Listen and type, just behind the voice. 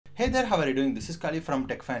Hey there, how are you doing? This is Kali from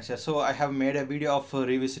Tech Fancia. So I have made a video of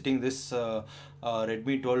revisiting this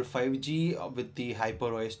Redmi 12 5G with the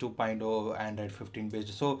HyperOS 2.0 Android 15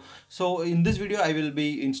 based. So in this video I will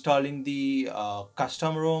be installing the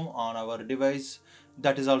custom ROM on our device.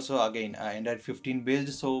 That is also again Android 15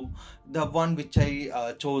 based. So the one which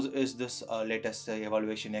I chose is this latest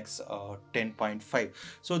Evaluation X 10.5.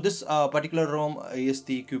 So this particular ROM is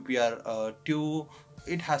the QPR2.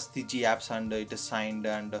 It has the G apps and it is signed,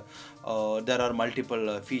 and there are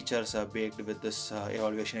multiple features baked with this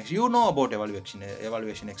Evaluation X. You know about Evaluation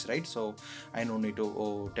X, right? So I no need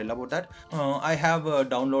to tell about that. I have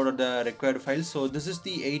downloaded the required files. So this is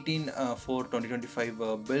the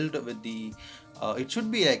 18/4/2025 build with the it should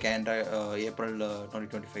be like Android April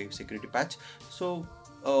 2025 security patch. So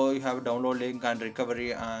you have download link and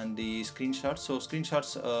recovery and the screenshots. So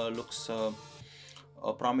screenshots looks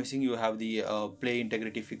promising. You have the play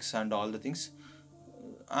integrity fix and all the things,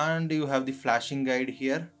 and you have the flashing guide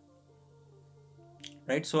here,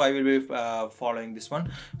 right? So I will be following this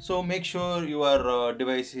one. So make sure your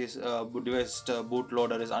device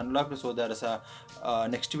bootloader is unlocked. So there is a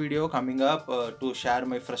next video coming up to share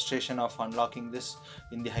my frustration of unlocking this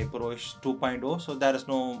in the HyperOS 2.0. So there is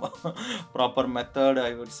no proper method,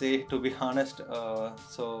 I would say, to be honest.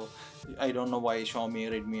 So I don't know why Xiaomi,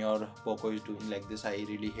 Redmi or POCO is doing like this. I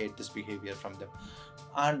really hate this behavior from them.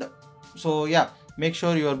 And so yeah, make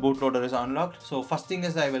sure your bootloader is unlocked. So first thing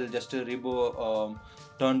is I will just reboot,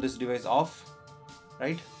 turn this device off,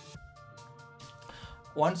 right?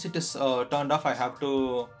 Once it is turned off, I have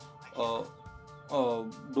to uh,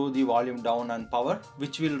 do the volume down and power,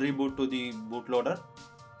 which will reboot to the bootloader.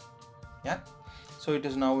 Yeah, so it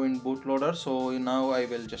is now in bootloader. So now I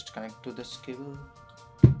will just connect to this cable.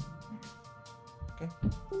 Okay,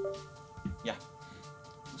 yeah.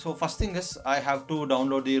 So first thing is I have to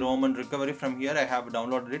download the ROM and recovery. From here I have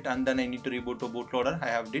downloaded it, and then I need to reboot to bootloader. I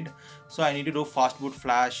have did. So I need to do fast boot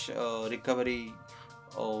flash, recovery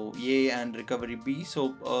A and recovery B.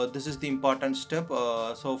 So this is the important step.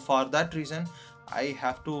 So for that reason I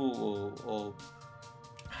have to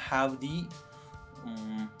have the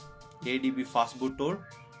ADB fastboot tool.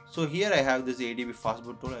 So here I have this ADB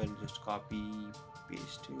fastboot tool. I will just copy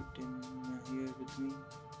paste it in here with me,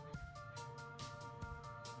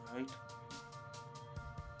 right?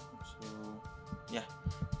 So yeah,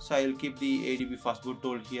 so I will keep the ADB fastboot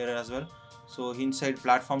tool here as well. So inside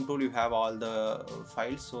platform tool you have all the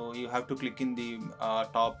files. So you have to click in the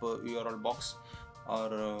top URL box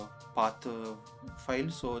or path file.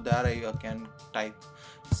 So there I can type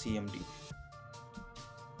CMD.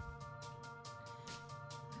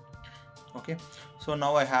 Okay, so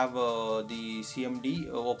now I have the CMD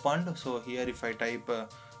opened. So here if I type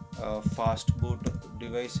fast boot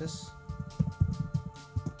devices,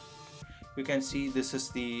 you can see this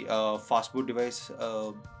is the fast boot device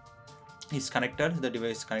is connected. The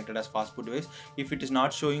device is connected as fast boot device. If it is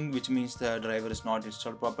not showing, which means the driver is not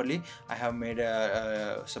installed properly, I have made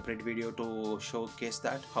a separate video to showcase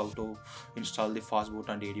that how to install the fast boot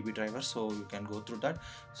and ADB driver, so you can go through that.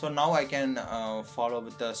 So now I can follow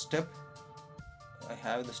with the step. I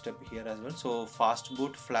have the step here as well. So fast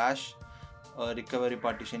boot flash recovery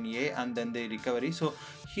partition A, and then the recovery. So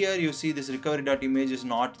here you see this recovery.image is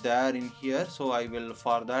not there in here. So I will,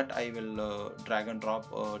 for that I will drag and drop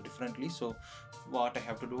differently. So what I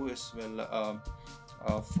have to do is, well,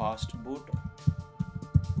 fast boot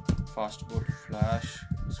flash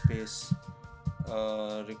space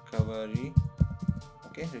recovery.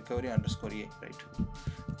 Okay, recovery underscore A, right?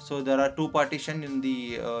 So there are two partition in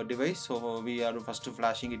the device. So we are first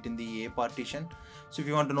flashing it in the A partition. So if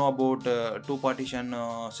you want to know about two partition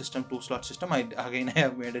system, two slot system, I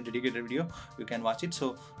have made a dedicated video. You can watch it.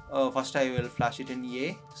 So first I will flash it in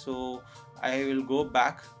A. So I will go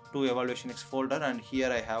back to Evaluation X folder, and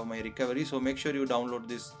here I have my recovery. So make sure you download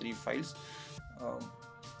these three files.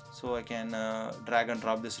 So I can drag and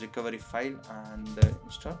drop this recovery file and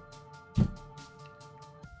install.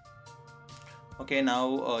 Okay,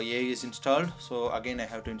 now A is installed. So again I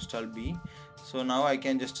have to install B. So now I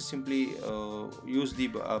can just simply use the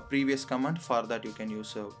previous command. For that you can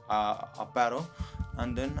use up arrow,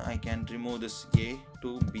 and then I can remove this A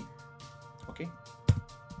to B. Okay,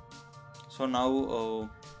 so now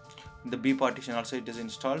the B partition also it is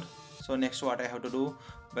installed. So next what I have to do,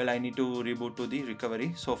 well, I need to reboot to the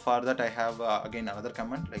recovery. So for that I have again another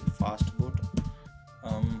command like fast boot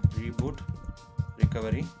reboot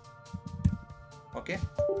recovery. Okay,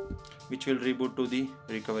 which will reboot to the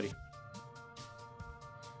recovery.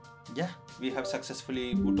 Yeah, we have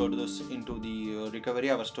successfully booted this into the recovery.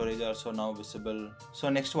 Our storage also now visible. So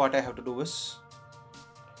next what I have to do is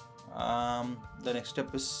The next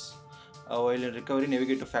step is while in recovery,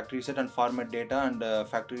 navigate to factory reset and format data and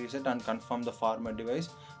factory reset and confirm the format device.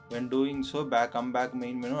 When doing so, come back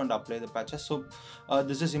main menu and apply the patches. So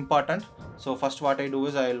this is important. So first what I do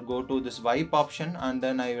is I will go to this wipe option and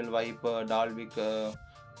then I will wipe Dalvik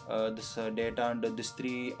this data and this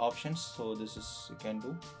three options. So this is you can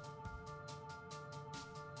do.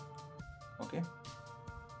 Okay.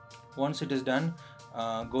 Once it is done,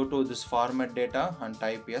 go to this format data and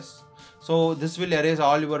type yes. So this will erase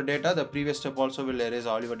all your data. The previous step also will erase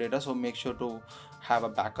all your data, so make sure to have a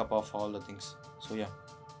backup of all the things. So yeah,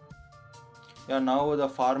 now the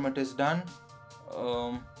format is done.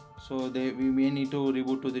 So we may need to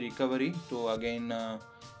reboot to the recovery to again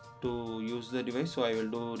to use the device. So I will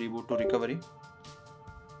do reboot to recovery.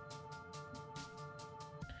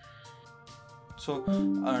 So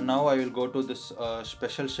now I will go to this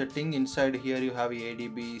special setting. Inside here you have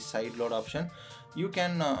ADB side load option. You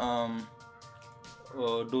can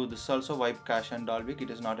do this also, wipe cache and Dalvik. It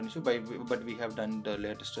is not an issue, but we have done the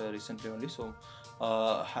latest recently only. So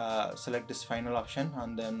select this final option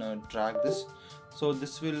and then drag this. So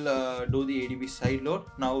this will do the ADB side load.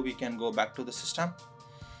 Now we can go back to the system.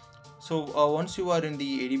 So once you are in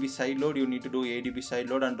the ADB side load, you need to do ADB side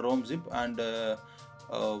load and ROM zip, and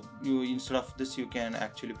you instead of this you can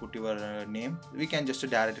actually put your name. We can just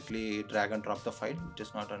directly drag and drop the file. It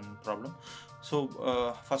is not a problem.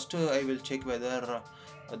 So first I will check whether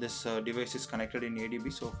this device is connected in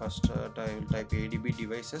ADB. So first I will type ADB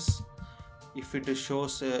devices. If it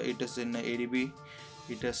shows it is in ADB,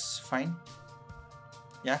 it is fine.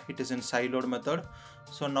 Yeah, it is in side load method.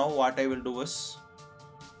 So now what I will do is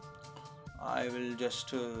I will just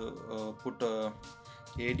put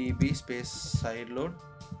ADB space side load.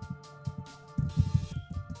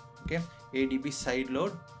 Okay, ADB side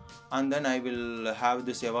load, and then I will have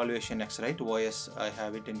this evaluation X, right? OS, I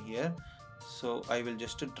have it in here. So I will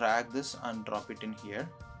just drag this and drop it in here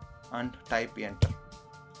and type enter.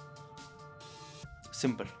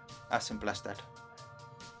 Simple, as simple as that.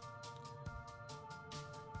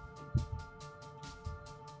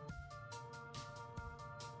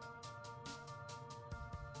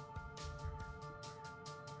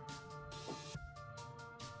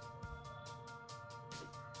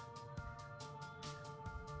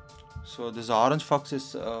 So this orange fox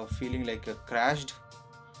is feeling like crashed,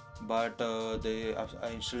 but the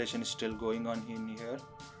installation is still going on in here,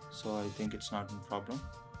 so I think it's not a problem.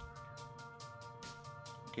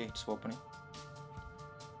 Okay, it's opening.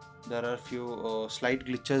 There are few slight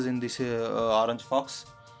glitches in this orange fox.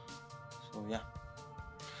 So yeah,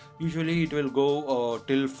 usually it will go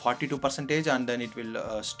till 42% and then it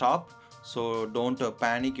will stop. So don't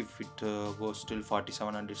panic if it goes till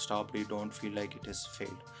 47 and it stopped. You don't feel like it has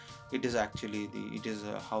failed. It is actually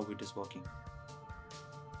how it is working.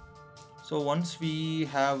 So once we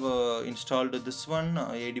have installed this one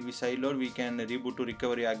ADB sideload, we can reboot to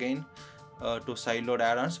recovery again to sideload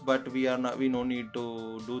add-ons, but we no need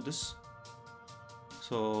to do this.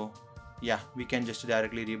 So yeah, we can just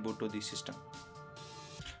directly reboot to the system.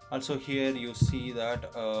 Also here you see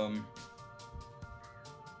that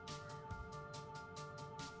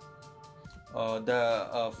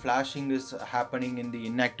the flashing is happening in the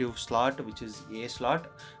inactive slot, which is A slot.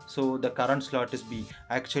 So the current slot is B.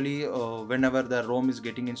 Actually whenever the ROM is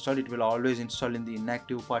getting installed, it will always install in the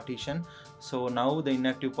inactive partition. So now the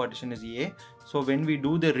inactive partition is A. So when we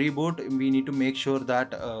do the reboot, we need to make sure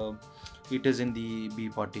that it is in the B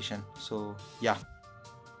partition. So yeah,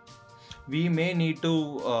 we may need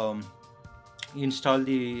to install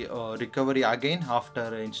the recovery again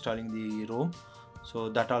after installing the ROM. So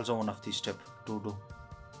that also one of the step to do.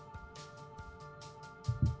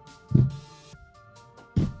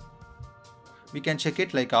 We can check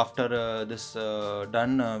it like after this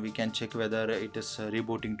done, we can check whether it is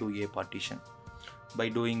rebooting to A partition by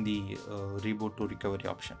doing the reboot to recovery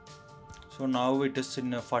option. So now it is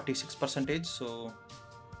in 46%. So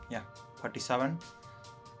yeah, 47.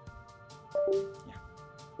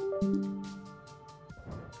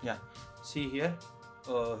 Yeah, see here.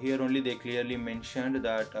 Here only they clearly mentioned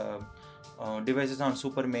that devices on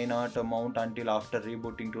super may not mount until after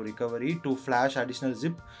rebooting to recovery. To flash additional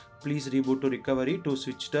zip, please reboot to recovery to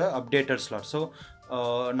switch the updated slot. So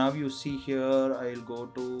now you see here, I'll go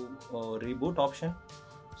to reboot option.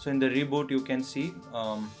 So in the reboot you can see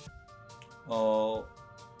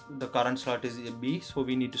the current slot is B, so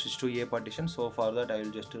we need to switch to A partition. So for that I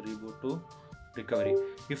will just reboot to recovery.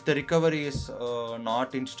 If the recovery is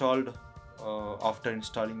not installed after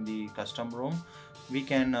installing the custom ROM, we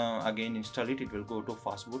can again install it. It will go to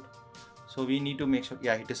fastboot. So we need to make sure,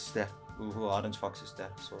 yeah, it is there. Orange fox is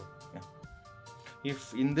there. So yeah,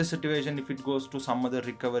 If in this situation, if it goes to some other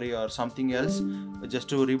recovery or something else, just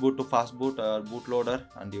to reboot to fastboot or bootloader,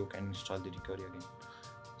 and you can install the recovery again.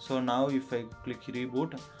 So now if I click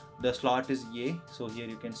reboot, the slot is A. So here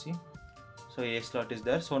you can see, so A slot is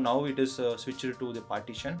there. So now it is switched to the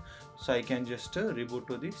partition, so I can just reboot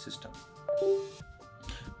to the system.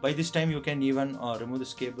 By this time you can even remove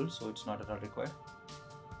this cable, so it's not at all required.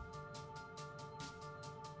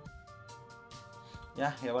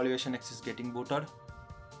 Yeah, Evaluation X is getting booted.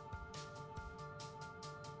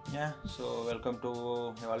 Yeah, so welcome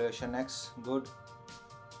to Evaluation X. Good.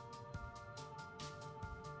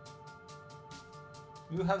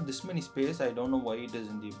 You have this many space. I don't know why it is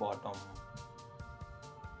in the bottom.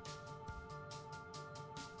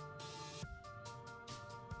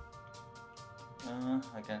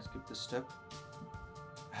 I can skip this step.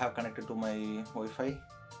 I have connected to my Wi-Fi.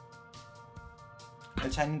 I'll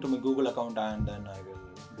sign into my Google account and then I will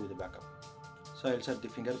do the backup. So I'll set the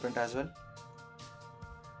fingerprint as well.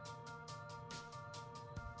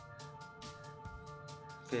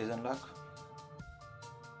 Face unlock.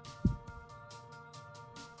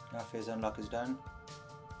 Face unlock is done.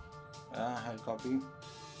 I'll copy.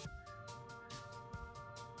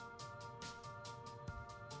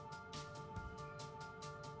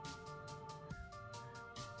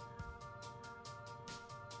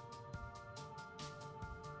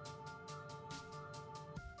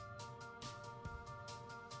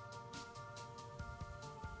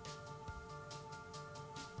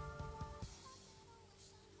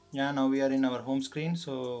 Yeah, now we are in our home screen,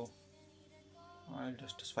 so I'll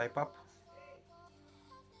just swipe up.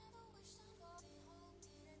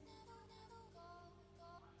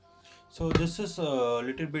 So this is a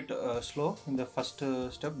little bit slow in the first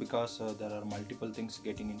step because there are multiple things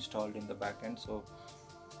getting installed in the backend. So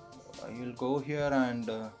I will go here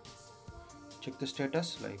and check the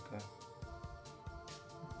status, like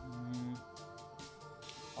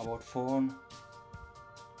about phone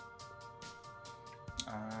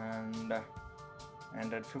and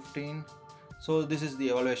Android 15. So this is the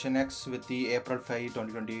Evaluation X with the April 5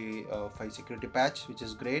 2025 security patch, which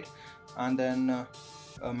is great. And then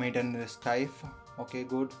maintain the Skype. Okay,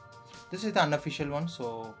 good. This is the unofficial one.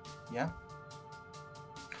 So yeah.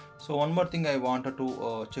 So one more thing I wanted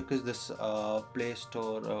to check is this Play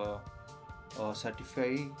Store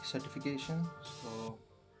certification. So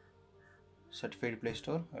certified Play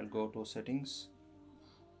Store. I'll go to settings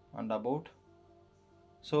and about.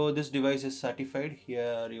 So this device is certified.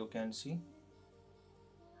 Here you can see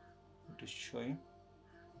it is showing.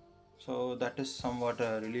 So that is somewhat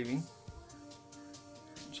relieving.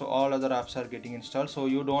 So all other apps are getting installed. So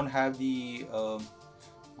you don't have the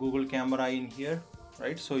Google camera in here,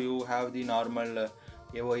 right? So you have the normal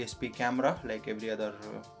AOSP camera like every other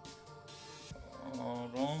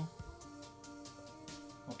ROM.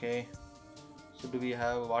 Okay, so do we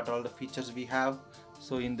have what all the features we have?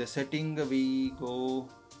 So in the setting we go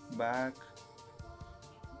back.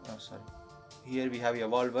 Sorry, here we have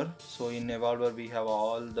Evolver. So in Evolver we have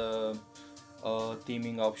all the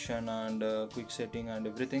theming option and quick setting and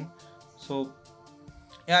everything. So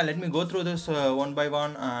yeah, let me go through this one by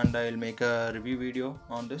one and I'll make a review video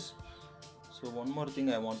on this. So one more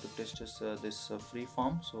thing I want to test is this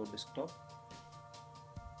freeform. So desktop.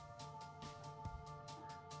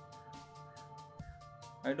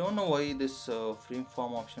 I don't know why this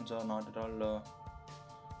freeform options are not at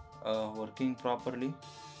all working properly.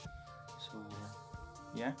 So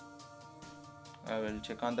yeah, I will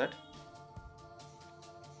check on that.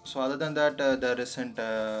 So other than that, there isn't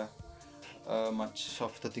much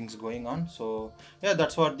of the things going on. So yeah,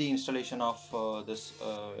 that's what the installation of this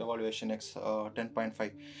Evaluation X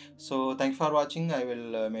 10.5. So thanks for watching. I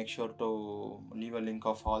will make sure to leave a link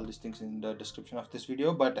of all these things in the description of this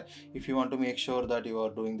video. But if you want to make sure that you are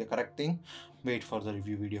doing the correct thing, wait for the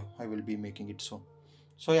review video. I will be making it soon.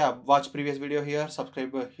 So yeah, watch previous video here,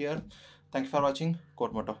 subscribe here. Thanks for watching.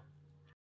 Quote motto.